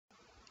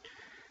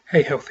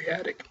Hey, Healthy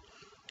Addict.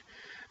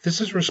 This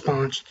is a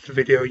response to the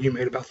video you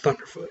made about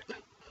Thunderfoot.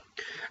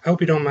 I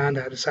hope you don't mind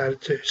I decided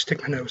to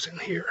stick my nose in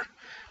here.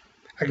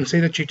 I can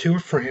see that you two are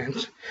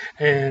friends,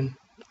 and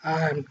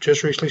I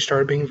just recently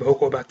started being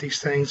vocal about these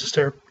things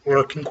instead of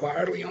lurking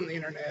quietly on the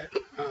internet.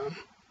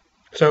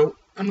 So,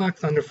 unlike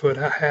Thunderfoot,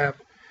 I have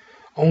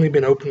only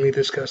been openly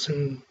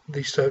discussing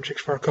these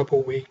subjects for a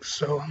couple of weeks,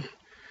 so I'm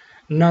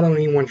not on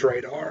anyone's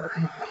radar.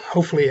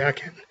 Hopefully I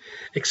can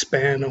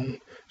expand on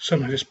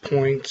some of his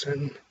points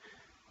and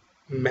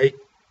make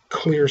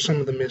clear some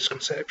of the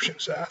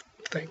misconceptions I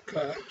think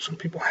some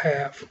people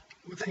have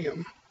with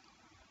him.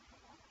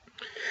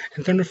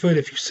 And Thunderfoot,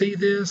 if you see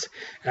this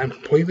and I'm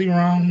completely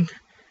wrong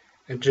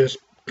and just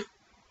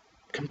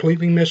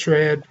completely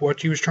misread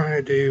what you was trying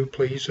to do,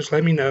 please just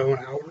let me know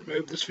and I'll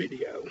remove this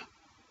video.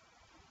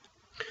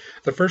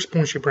 The first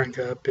point you bring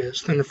up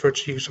is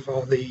Thunderfoot's use of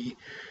all the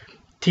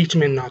teach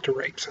men not to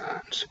rape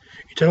signs.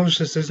 You tell us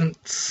this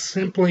isn't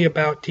simply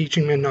about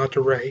teaching men not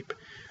to rape,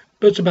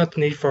 but it's about the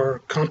need for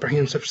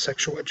comprehensive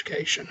sexual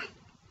education.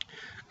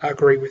 I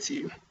agree with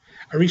you.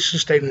 I recently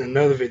stated in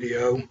another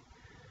video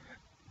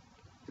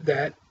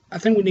that I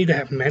think we need to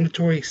have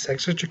mandatory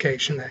sex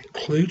education that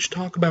includes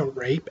talk about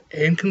rape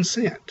and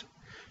consent,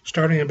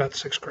 starting in about the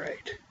 6th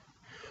grade.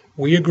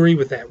 We agree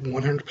with that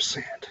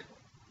 100%.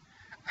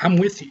 I'm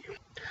with you.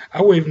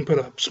 I will even put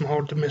a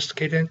small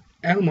domesticated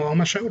animal on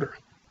my shoulder.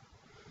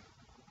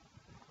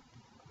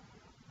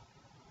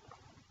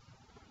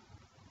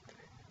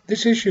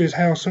 This issue is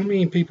how so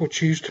many people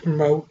choose to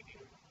promote.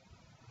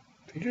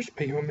 Did you just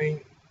pee on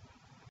me?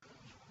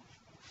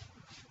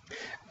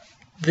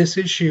 This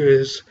issue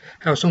is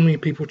how so many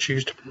people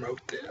choose to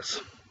promote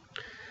this.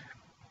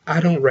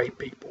 I don't rape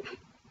people.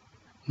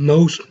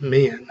 Most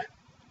men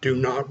do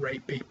not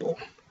rape people.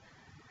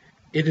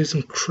 It is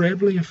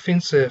incredibly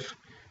offensive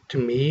to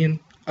me and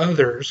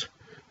others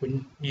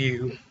when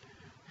you,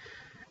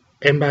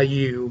 and by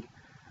you,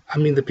 I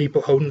mean the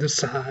people holding the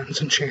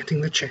signs and chanting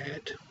the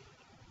chant.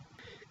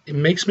 It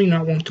makes me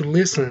not want to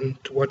listen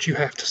to what you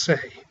have to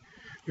say.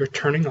 You're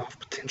turning off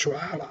potential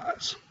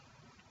allies.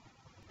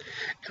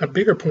 And a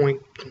bigger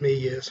point to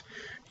me is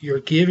you're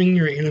giving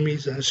your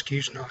enemies an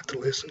excuse not to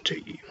listen to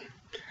you.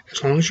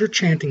 As long as you're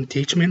chanting,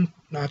 teach men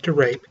not to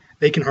rape,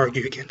 they can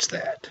argue against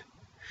that.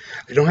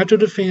 They don't have to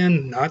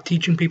defend not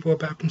teaching people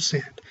about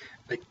consent.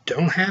 They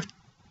don't have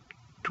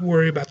to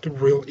worry about the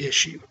real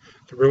issue.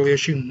 The real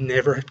issue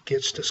never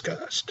gets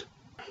discussed.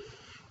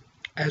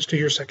 As to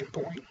your second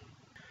point,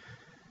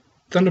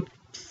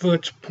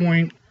 Thunderfoot's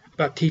point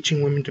about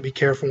teaching women to be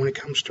careful when it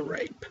comes to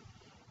rape.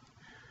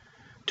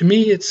 To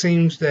me, it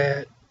seems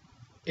that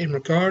in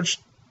regards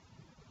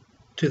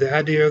to the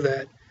idea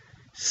that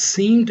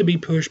seemed to be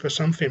pushed by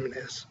some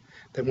feminists,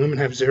 that women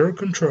have zero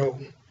control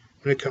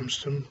when it comes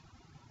to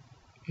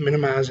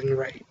minimizing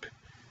rape.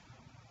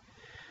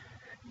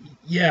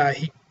 Yeah,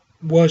 he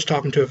was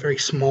talking to a very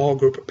small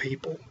group of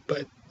people,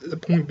 but the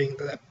point being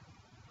that that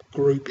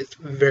group is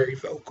very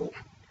vocal.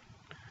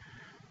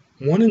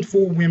 1 in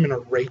 4 women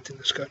are raped in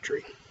this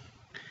country.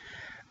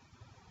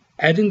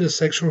 Adding the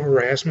sexual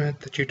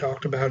harassment that you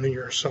talked about in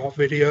your assault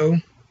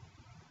video,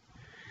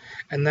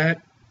 and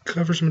that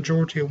covers a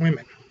majority of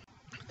women.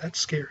 That's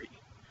scary.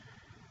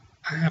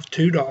 I have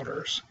 2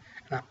 daughters,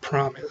 and I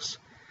promise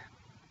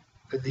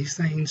that these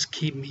things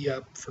keep me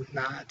up for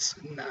nights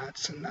and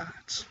nights and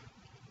nights.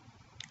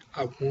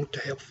 I want to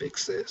help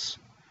fix this.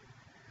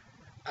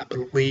 I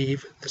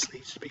believe this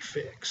needs to be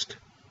fixed.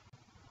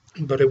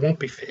 But it won't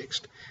be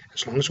fixed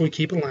as long as we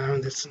keep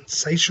allowing this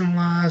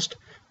sensationalized,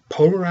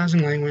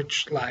 polarizing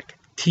language like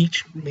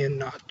teach men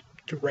not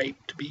to rape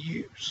to be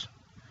used.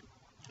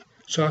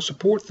 So I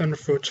support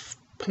Thunderfoot's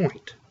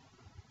point.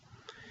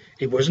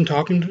 He wasn't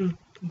talking to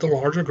the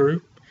larger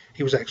group.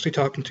 He was actually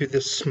talking to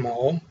this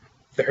small,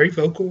 very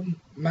vocal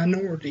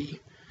minority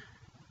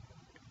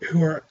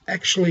who are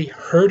actually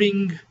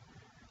hurting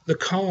the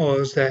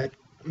cause that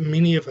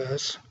many of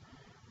us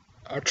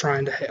are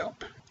trying to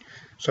help.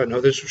 So I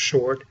know this was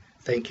short.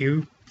 Thank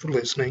you for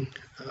listening.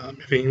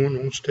 If anyone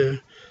wants to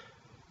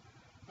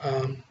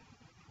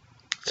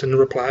send a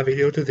reply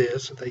video to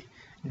this, if they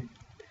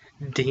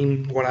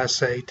deem what I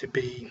say to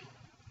be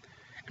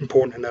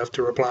important enough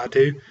to reply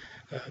to,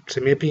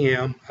 send me a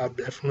PM. I'll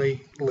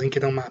definitely link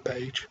it on my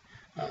page.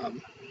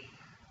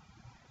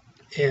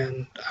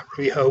 And I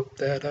really hope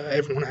that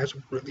everyone has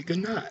a really good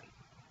night.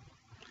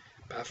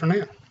 Bye for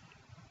now.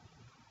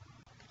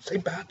 Say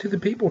bye to the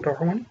people,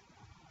 Darwin.